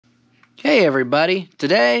Hey everybody,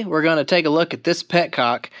 today we're going to take a look at this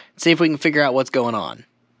Petcock and see if we can figure out what's going on.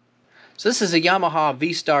 So this is a Yamaha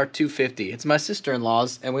VStar 250. It's my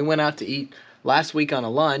sister-in-law's, and we went out to eat last week on a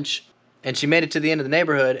lunch, and she made it to the end of the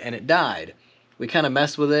neighborhood and it died. We kind of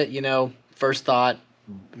messed with it, you know, first thought,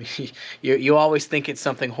 you always think it's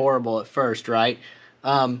something horrible at first, right?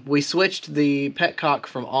 We switched the Petcock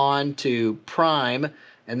from on to prime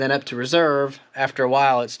and then up to reserve. After a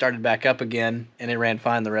while it started back up again and it ran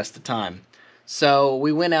fine the rest of the time. So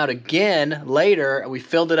we went out again later, we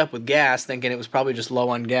filled it up with gas thinking it was probably just low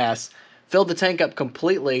on gas. Filled the tank up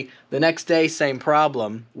completely. The next day, same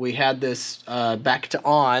problem. We had this back to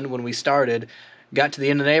on when we started, got to the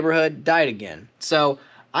end of the neighborhood, died again. So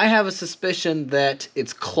I have a suspicion that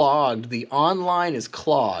it's clogged. The on line is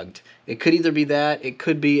clogged. It could either be that, it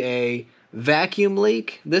could be a vacuum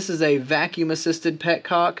leak. This is a vacuum assisted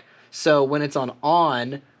Petcock, so when it's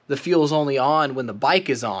on, the fuel's only on when the bike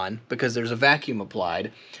is on because there's a vacuum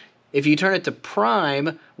applied. If you turn it to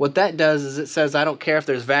prime, what that does is it says, I don't care if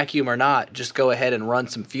there's vacuum or not, just go ahead and run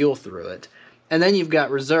some fuel through it. And then you've got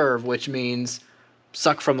reserve, which means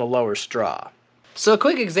suck from the lower straw. So a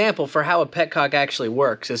quick example for how a Petcock actually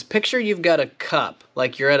works is picture you've got a cup,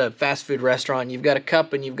 like you're at a fast food restaurant, you've got a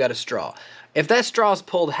cup and you've got a straw. If that straw is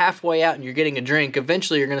pulled halfway out and you're getting a drink,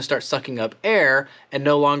 eventually you're going to start sucking up air and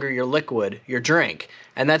no longer your liquid, your drink.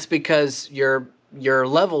 And that's because your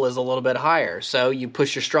level is a little bit higher. So you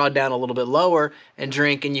push your straw down a little bit lower and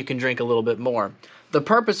drink, and you can drink a little bit more. The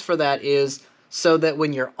purpose for that is so that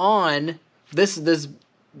when you're on, this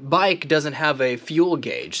bike doesn't have a fuel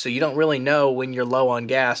gauge, so you don't really know when you're low on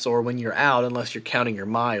gas or when you're out unless you're counting your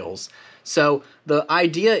miles. So the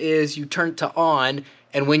idea is you turn it to on,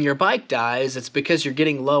 and when your bike dies, it's because you're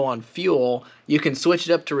getting low on fuel. You can switch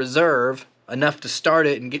it up to reserve, enough to start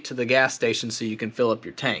it and get to the gas station so you can fill up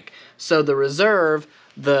your tank. So the reserve,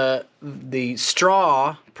 the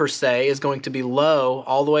straw per se is going to be low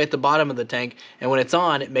all the way at the bottom of the tank, and when it's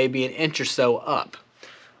on, it may be an inch or so up.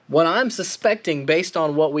 What I'm suspecting based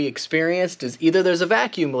on what we experienced is either there's a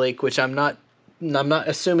vacuum leak, which I'm not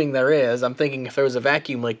assuming there is. I'm thinking if there was a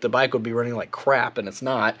vacuum leak, the bike would be running like crap, and it's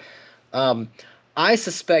not. I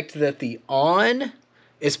suspect that the on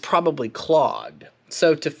is probably clogged.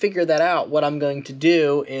 So to figure that out, what I'm going to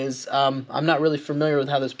do is, I'm not really familiar with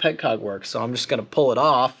how this Petcock works, so I'm just going to pull it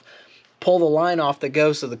off, pull the line off that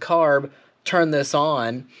goes to the carb, turn this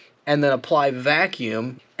on, and then apply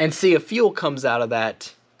vacuum, and see if fuel comes out of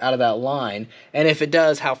that line, and if it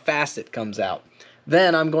does, how fast it comes out.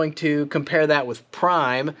 Then I'm going to compare that with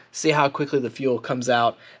prime, see how quickly the fuel comes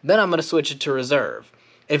out. Then I'm going to switch it to reserve.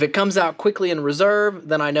 If it comes out quickly in reserve,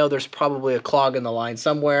 then I know there's probably a clog in the line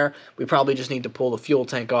somewhere. We probably just need to pull the fuel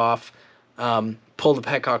tank off, pull the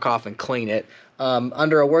Petcock off, and clean it.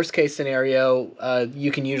 Under a worst case scenario,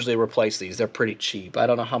 you can usually replace these. They're pretty cheap. I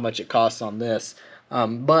don't know how much it costs on this,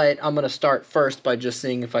 but I'm going to start first by just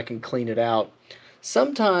seeing if I can clean it out.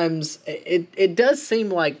 Sometimes it does seem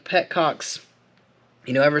like Petcocks,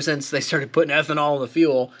 you know, ever since they started putting ethanol in the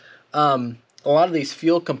fuel, a lot of these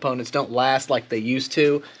fuel components don't last like they used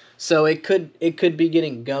to. So it could be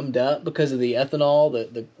getting gummed up because of the ethanol,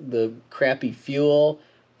 the crappy fuel.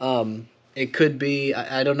 It could be,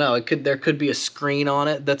 I don't know, there could be a screen on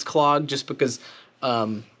it that's clogged just because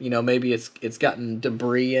you know, maybe it's gotten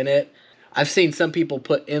debris in it. I've seen some people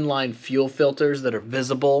put inline fuel filters that are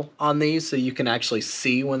visible on these so you can actually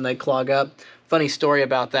see when they clog up. Funny story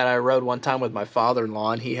about that, I rode one time with my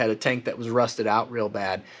father-in-law, and he had a tank that was rusted out real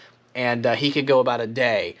bad, and he could go about a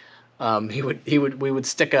day. We would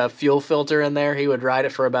stick a fuel filter in there, he would ride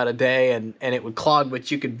it for about a day, and it would clog,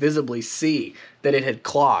 but you could visibly see that it had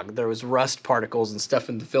clogged. There was rust particles and stuff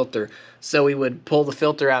in the filter, so we would pull the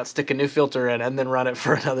filter out, stick a new filter in, and then run it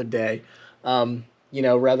for another day. You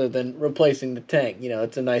know, rather than replacing the tank. You know,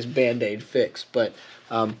 it's a nice Band-Aid fix. But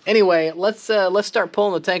anyway, let's start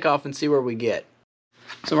pulling the tank off and see where we get.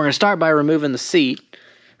 So we're going to start by removing the seat.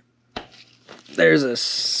 There's a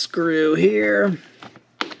screw here,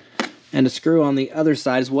 and a screw on the other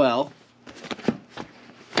side as well.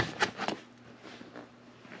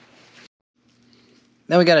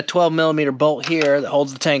 Then we got a 12mm bolt here that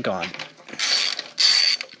holds the tank on.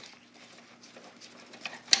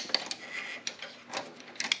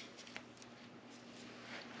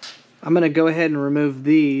 I'm going to go ahead and remove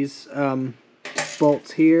these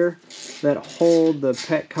bolts here that hold the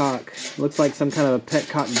Petcock. Looks like some kind of a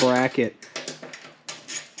Petcock bracket.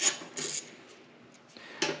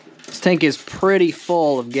 This tank is pretty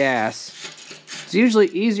full of gas. It's usually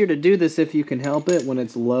easier to do this if you can help it when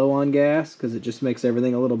it's low on gas, because it just makes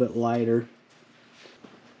everything a little bit lighter.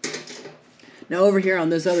 Now over here on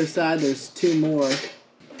this other side, there's two more.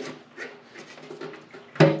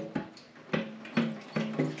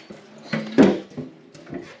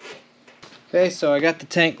 Okay, so I got the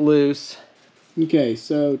tank loose. Okay,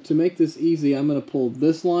 so to make this easy, I'm going to pull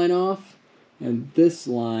this line off and this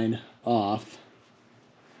line off.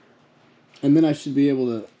 And then I should be able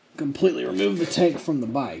to completely remove the tank from the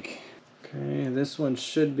bike. Okay, this one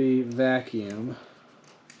should be vacuum.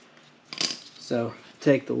 So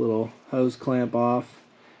take the little hose clamp off,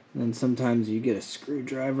 and then sometimes you get a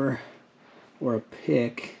screwdriver or a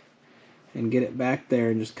pick and get it back there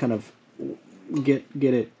and just kind of get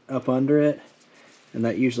it up under it, and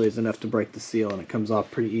that usually is enough to break the seal, and it comes off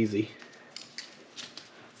pretty easy.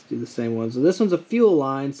 Do the same one. So this one's a fuel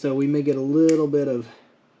line, so we may get a little bit of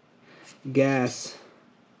gas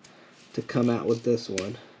to come out with this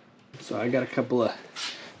one. So I got a couple of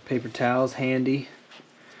paper towels handy.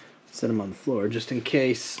 Set them on the floor just in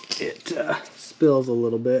case it spills a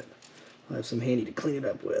little bit. I'll have some handy to clean it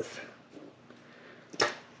up with.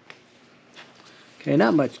 Okay,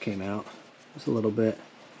 not much came out, just a little bit.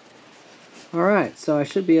 Alright, so I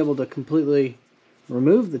should be able to completely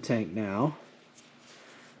remove the tank now.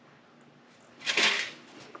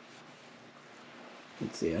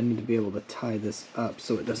 Let's see, I need to be able to tie this up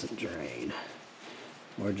so it doesn't drain.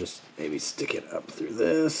 Or just maybe stick it up through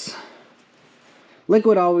this.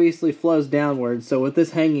 Liquid obviously flows downward, so with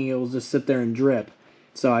this hanging it will just sit there and drip.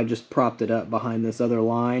 So I just propped it up behind this other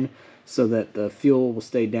line so that the fuel will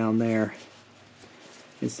stay down there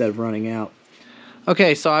instead of running out.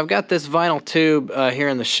 Okay, so I've got this vinyl tube here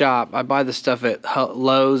in the shop. I buy this stuff at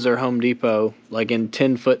Lowe's or Home Depot, like in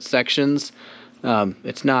 10-foot sections.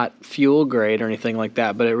 It's not fuel grade or anything like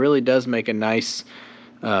that, but it really does make a nice...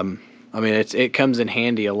 I mean, it comes in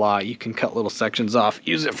handy a lot. You can cut little sections off,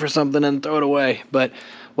 use it for something, and throw it away. But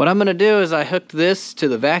what I'm going to do is I hooked this to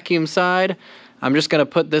the vacuum side. I'm just going to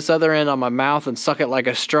put this other end on my mouth and suck it like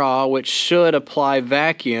a straw, which should apply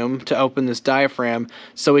vacuum to open this diaphragm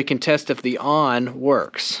so we can test if the on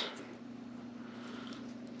works.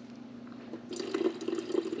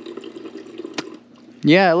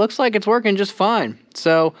 Yeah, it looks like it's working just fine.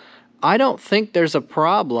 So I don't think there's a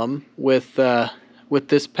problem with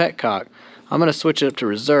this Petcock. I'm going to switch it up to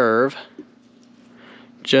reserve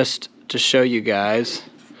just to show you guys.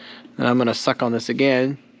 And I'm going to suck on this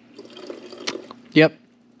again. Yep,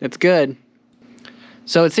 it's good.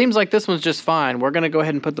 So it seems like this one's just fine. We're going to go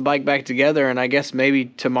ahead and put the bike back together, and I guess maybe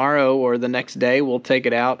tomorrow or the next day we'll take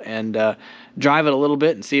it out and drive it a little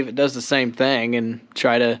bit and see if it does the same thing and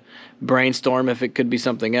try to brainstorm if it could be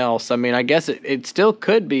something else. I mean, I guess it still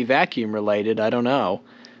could be vacuum related. I don't know.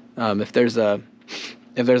 If there's a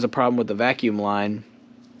problem with the vacuum line,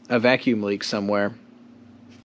 a vacuum leak somewhere.